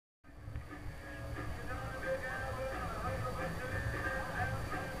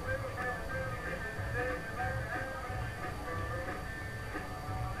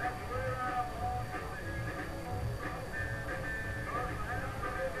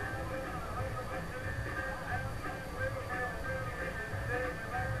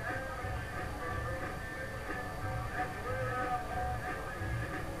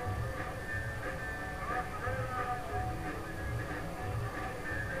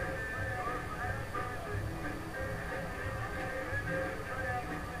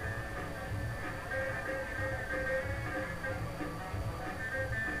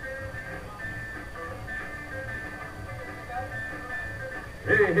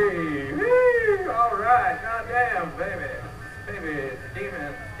Woo! All right, goddamn, baby. Babies,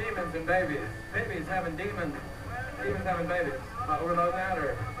 demons and babies. Babies having demons. Demons having babies. Am I overloading that,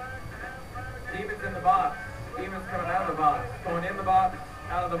 or? Demons in the box. Demons coming out of the box. Going in the box,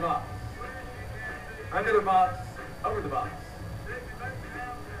 out of the box. Under the box, over the box.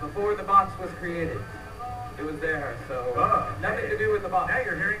 Before the box was created, it was there, so nothing to do with the box. Now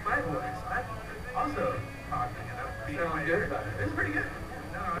you're hearing my voice. I'm also talking, and I'm being Sounds good about it. It's pretty good.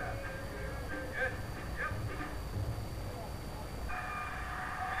 No. Good. Yep.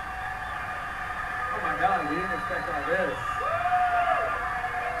 Oh my God, we didn't expect all this.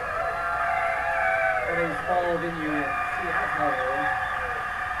 What is followed in you in Seattle?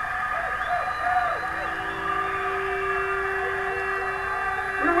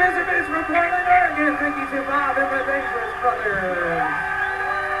 We're Wizarders from Portland, Oregon. Thank you to Bob and my Dangerous Brothers.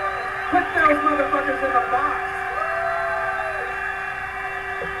 Put those motherfuckers in the box.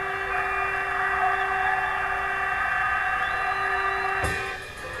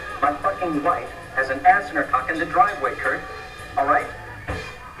 My fucking wife has an ass in her cock in the driveway, Kurt. All right?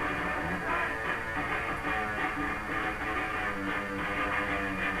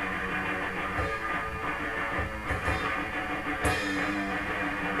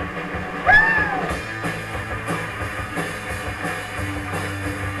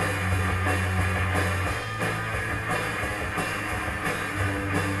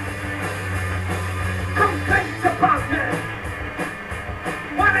 Complaints department.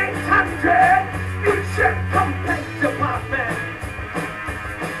 1-800 you should complaint department.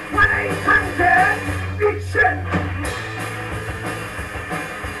 1-800 you should.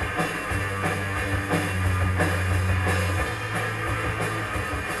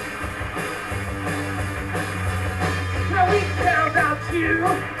 Now we care about you,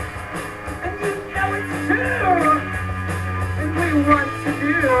 and you know it's true, and we want to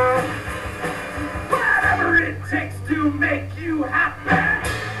do whatever it takes to make you happy.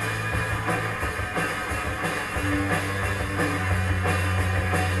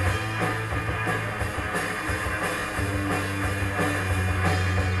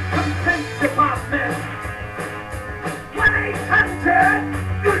 Complaint department.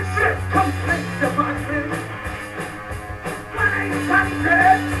 1-800 you should complaint department.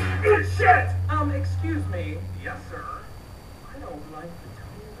 1-800 you should. Excuse me. Yes, sir. I don't like the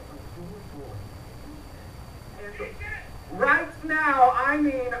tone of your voice. And right now, I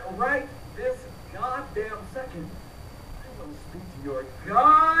mean right this goddamn second, I will speak to your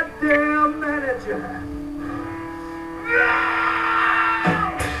goddamn manager.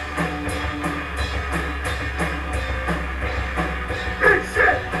 No! Big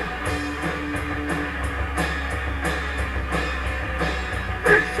shit!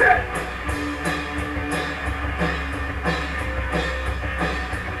 Big shit!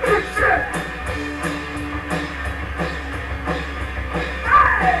 Big shit!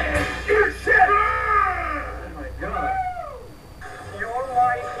 Hey! Big shit! Oh my God. You're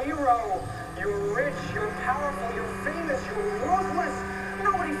my hero. You're rich, you're powerful, you're famous, you're ruthless.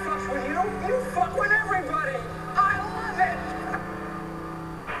 Nobody fucks with you. You fuck with everybody. I love it.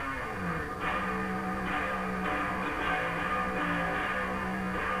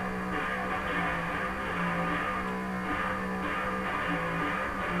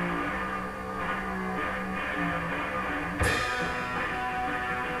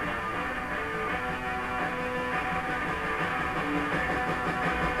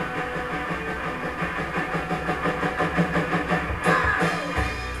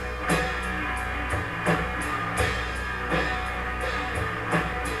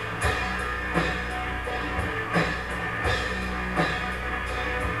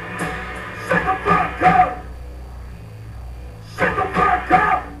 Shut the fuck up! Shut the fuck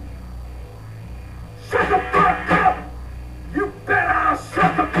up! Shut the fuck up! You better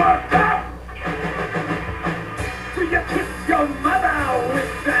shut the fuck up! Do you kiss your mother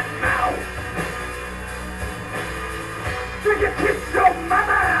with that mouth? Do you kiss your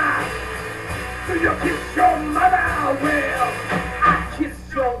mother? Do you kiss your mother? Well, I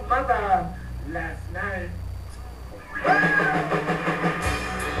kissed your mother last night.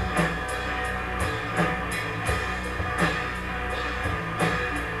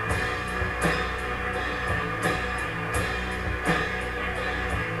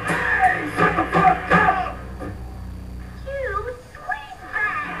 Hey, shut the fuck up! You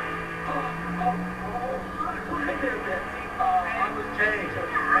sleazebag! Hi there, Betsy. I'm with Jay.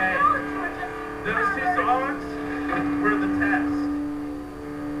 Hey, Oh, Georgia. those two songs were the test.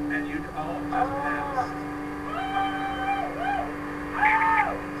 And you all just passed.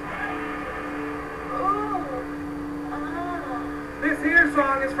 Ooh. Oh. This here's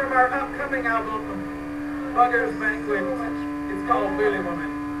song is from our upcoming album, Bugger's Banquet. It's called Billy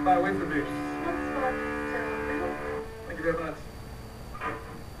Woman by Wizard Boots. Thank you very much.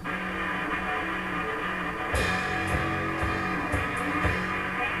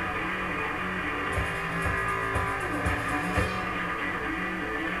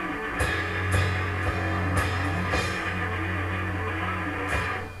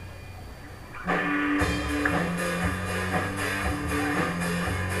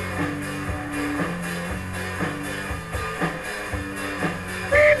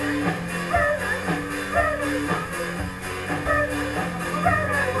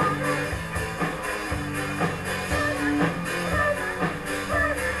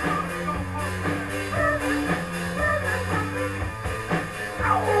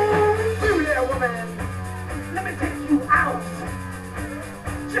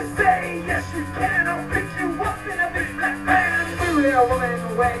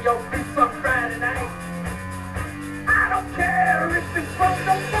 Wear your boots on Friday night. I don't care if this one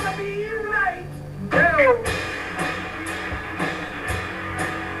don't wanna be right. No.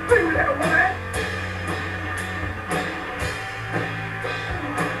 Boo, little woman.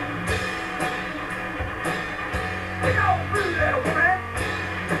 Big old boo, little woman.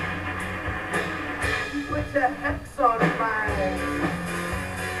 Put your hex on mine.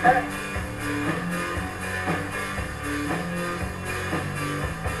 Hex.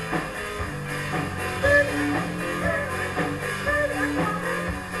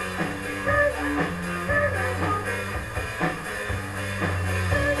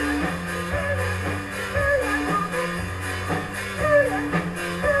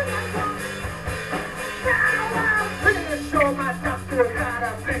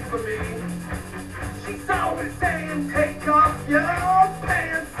 She's always saying, take off your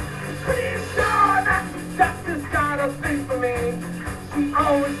pants. Pretty sure that the doctor's got a thing for me. She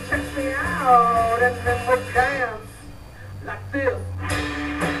always checks me out and then we'll dance like this.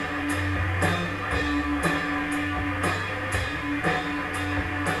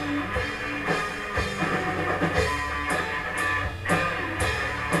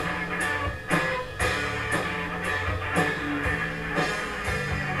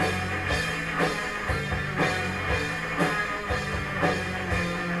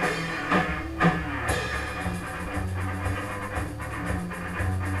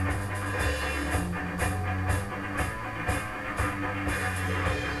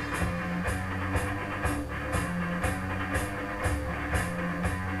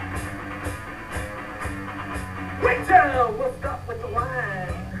 Waiter, we'll start with the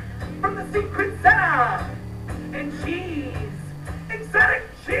wine from the secret side and cheese, exotic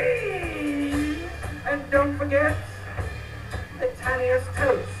cheese, and don't forget the tiniest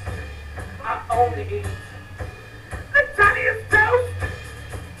toast. I only eat the tiniest toast.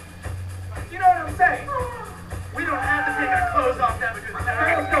 You know what I'm saying? We don't have to take our clothes off now because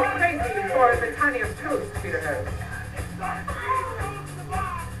Girls go crazy for the tiniest toast, Peter Harris.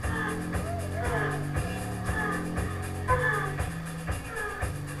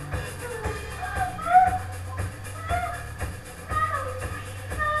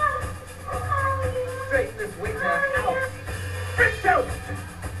 Straighten this waiter out. French toast!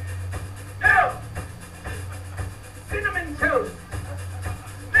 No! Cinnamon toast!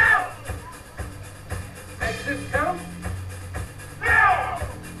 No! Texas toast? No!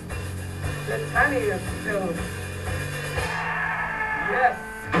 The tiniest toast. Yes!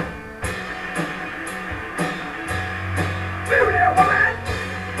 Boo, little woman!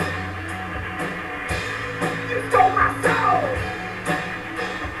 You stole my soul!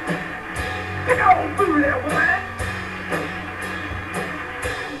 Big old boo, little woman!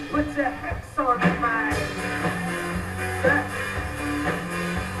 Put your hex on my set.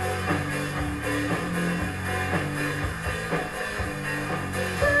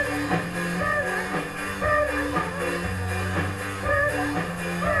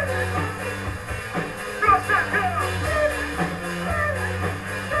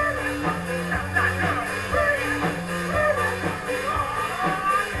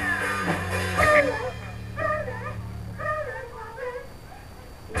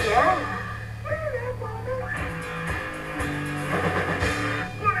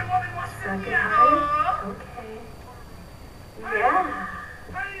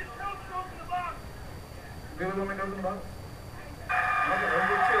 Billy Woman goes in the box? Okay, let's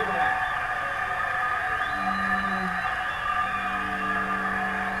get cheers for that.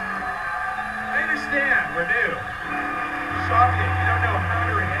 I understand, we're new. Shocking, you don't know how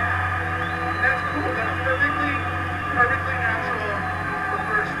to react. And that's cool, that's perfectly natural for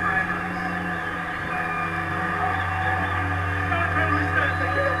first timers. No, totally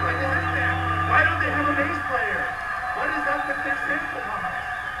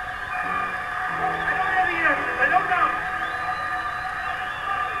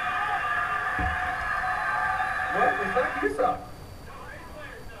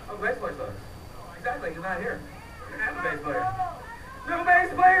the bass player sucks. Exactly, he's not here. We didn't have a bass player. No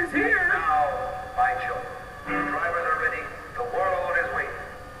bass players here! Now, my children, the drivers are ready. The world is waiting.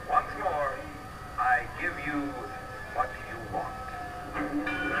 Once more, I give you what you want.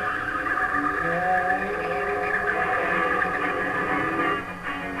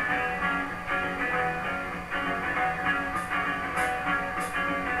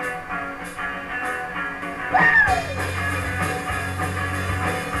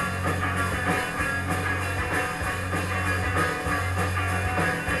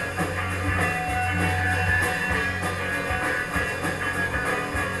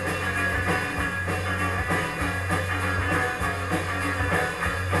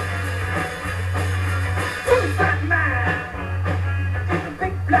 Who's that man? In a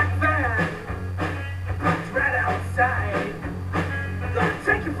big black van, parked right outside. Gonna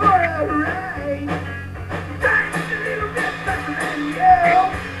take you for a ride. Dance a little bit better than you.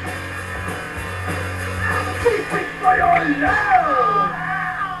 I'm a sweet freak for your love.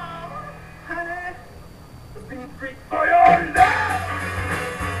 Honey, a sweet freak for your love.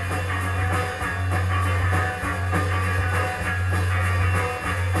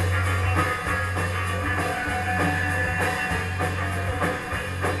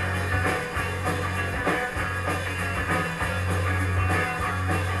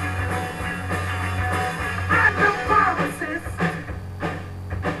 I'm the pharmacist.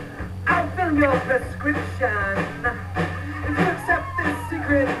 I'll fill your prescription if you accept this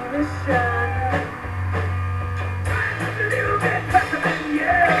secret mission. I'm a little bit better than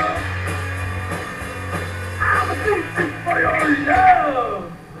you. I'm a sweet freak for your love.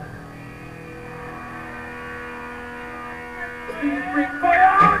 A sweet freak for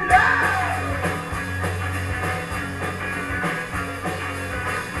your love.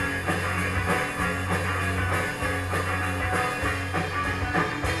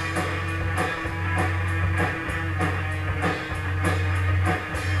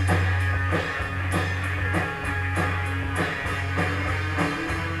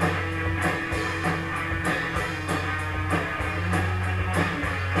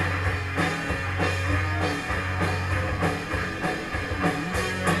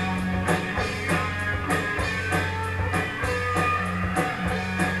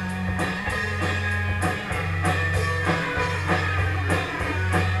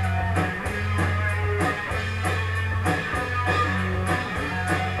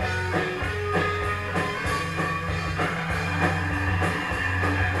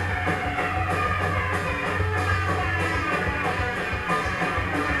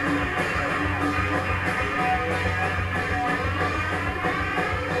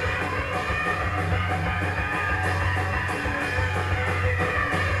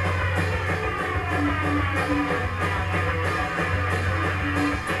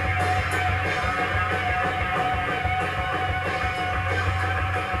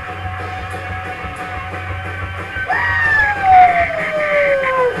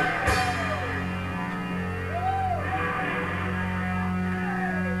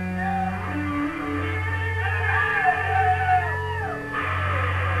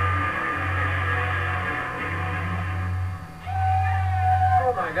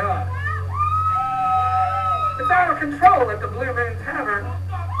 Oh my God. It's out of control at the Blue Moon Tavern.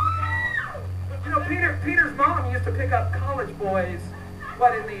 You know, Peter's mom used to pick up college boys,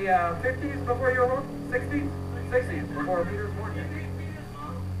 what, in the 50s before you were born? 60s? 60s, before Peter was born.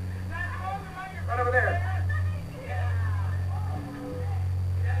 Right over there.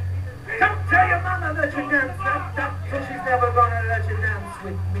 Don't tell your mama that you dance that, so she's never gonna let you dance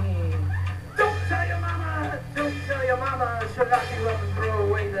with me. Don't tell your mama, she'll lock you up and throw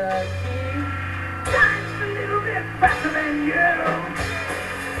away the key. Dance a little bit faster than you.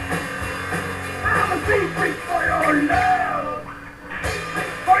 I'm a sweet freak for your love.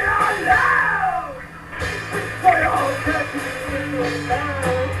 For your love. For your touch and your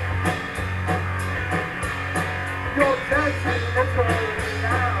love. Your touch and your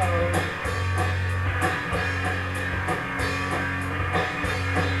love.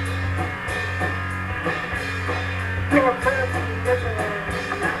 Your touch and your love.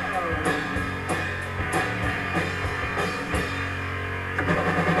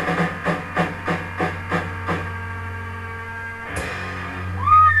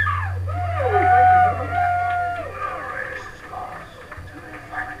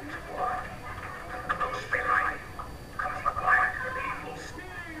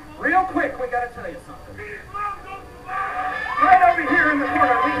 Real quick, we gotta tell you something. Right over here in the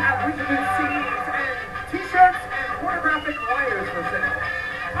corner, we have Weetaboo CDs and T-shirts and pornographic wires for sale.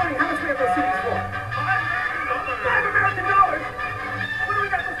 Tony, how much do we have those CDs for? $5 American. $5 American. What do we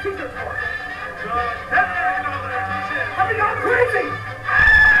got for t-shirts for? $10 million t-shirt. Have you gone crazy?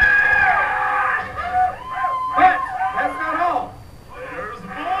 But that's not all. There's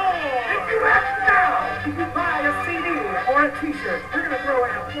more. If you act now, if you buy a CD or a t-shirt, we're going to throw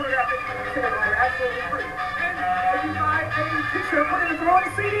in a pornographic cinema absolutely free. And if you buy a t-shirt, we're going to throw in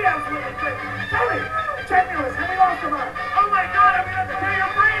a CD absolutely free. Tony, check me list. Have we lost a mark? Oh my God, I'm going to tear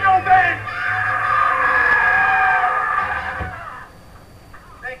your brain open.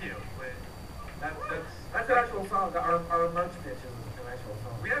 Thank you. Wait, That's an actual song. Our merch pitch is an actual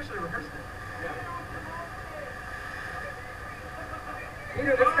song. we actually rehearsed it.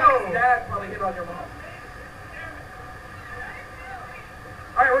 Peter, this guy's dad probably hit on your mom.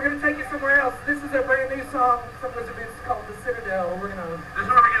 Alright, we're going to take you somewhere else. This is a brand new song from Wizard Beats called The Citadel. We're going to This is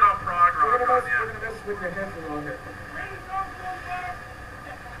where we get all prog rock on you. we're gonna mess with your heads a little bit.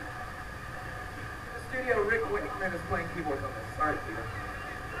 In the studio, Rick Wakeman is playing keyboards on this. Sorry, Peter.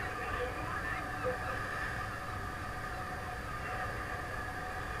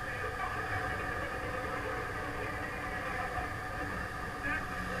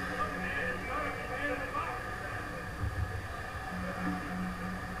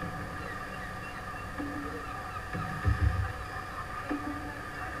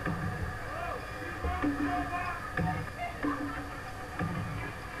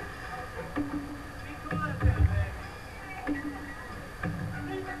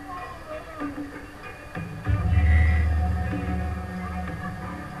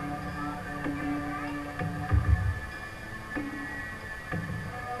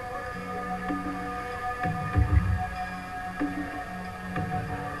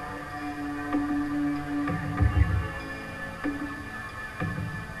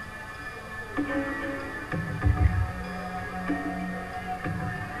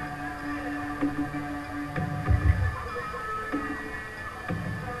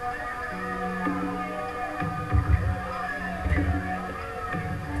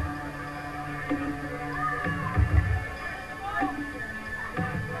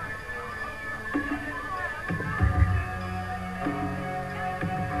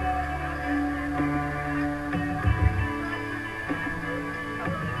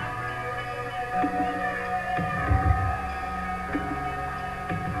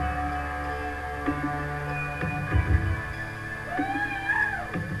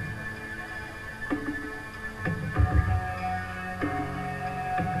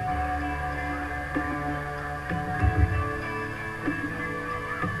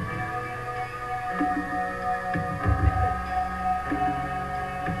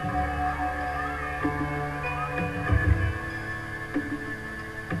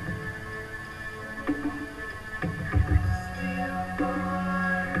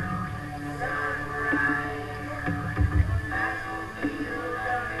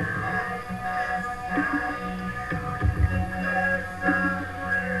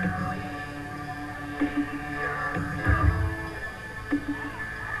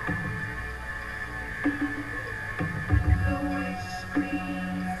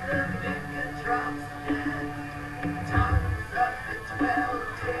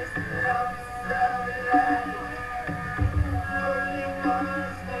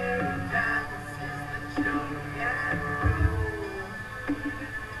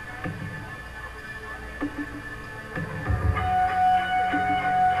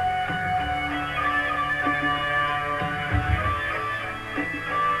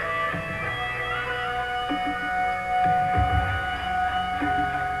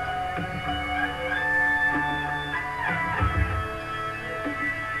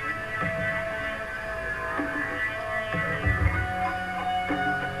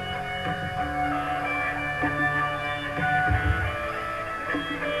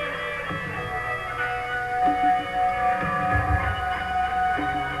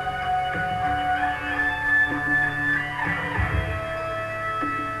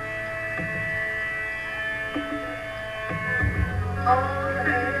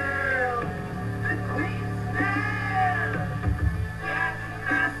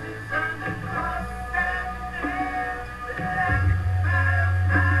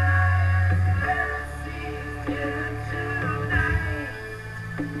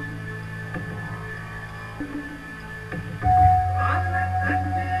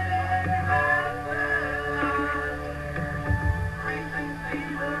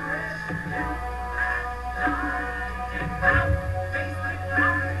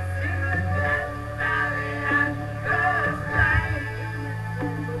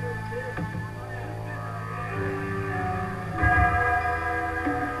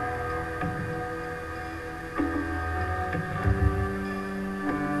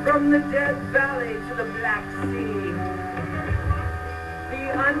 From the Dead Valley to the Black Sea, the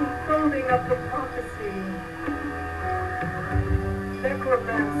unfolding of the prophecy,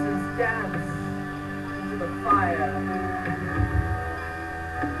 necromancers dance into the fire.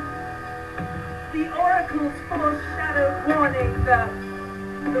 The oracles foreshadow warning, the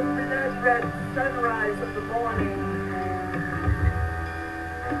blood-red sunrise of the morning.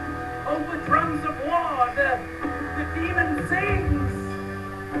 Over drums of war, the demon sings.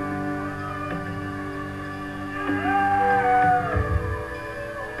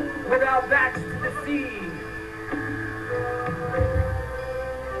 With our backs to the sea,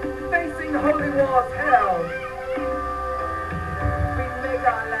 facing Holy War's hell, we make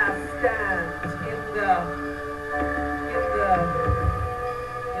our last stand in the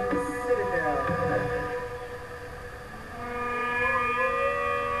citadel.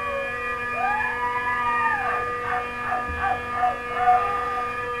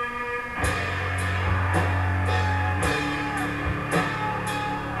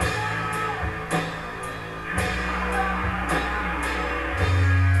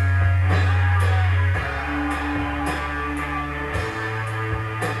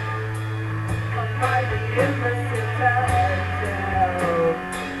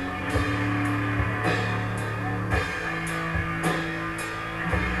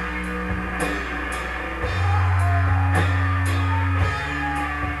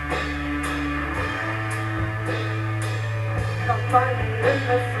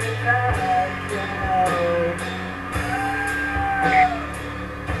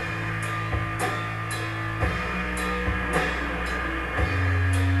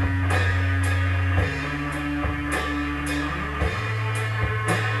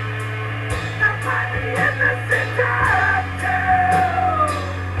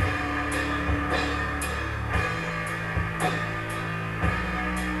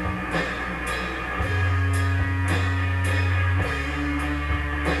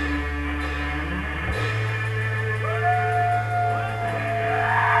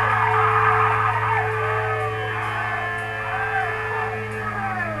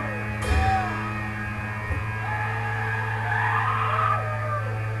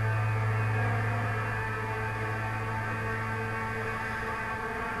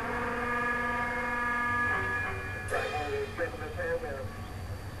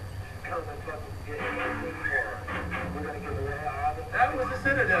 That was the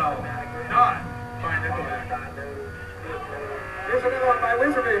Citadel, not by Nickelback. Here's another one by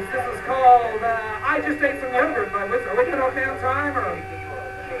Wizarders. This is called I Just Ate Some Yogurt by Wizard. Are we doing okay on time, or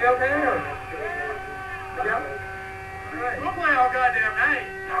we okay, or? Yeah? Right. We'll play all goddamn night.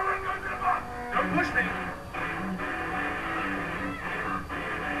 Don't push me.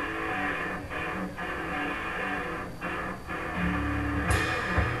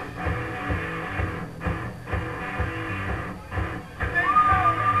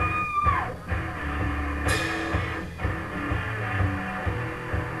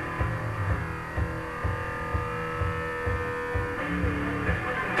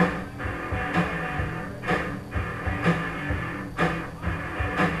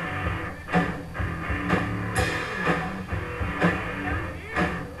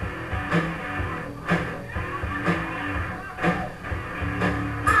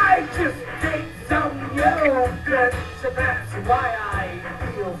 So that's why I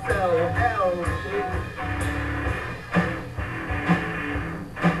feel so healthy.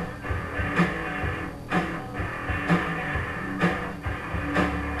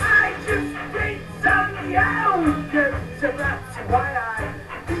 I just ate some yogurt, so that's why I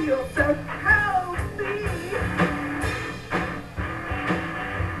feel so healthy.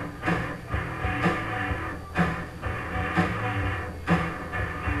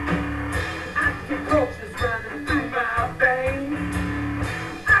 Active culture's running through my veins.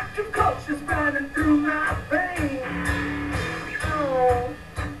 Active culture's running through my veins. Oh,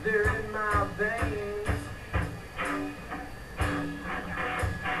 they're in my veins.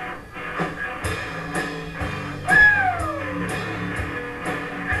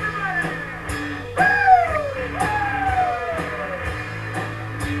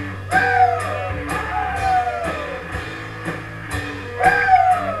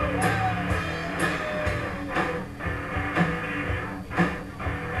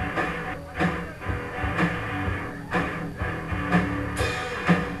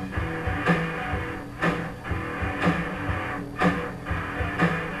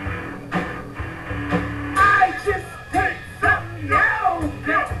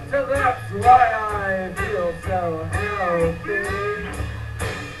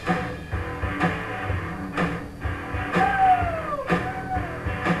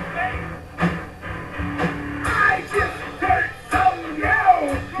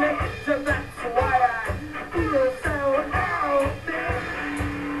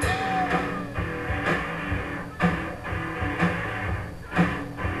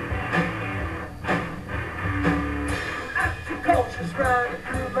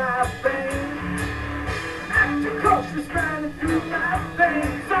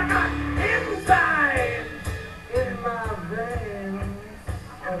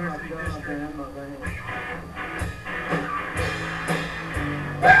 family.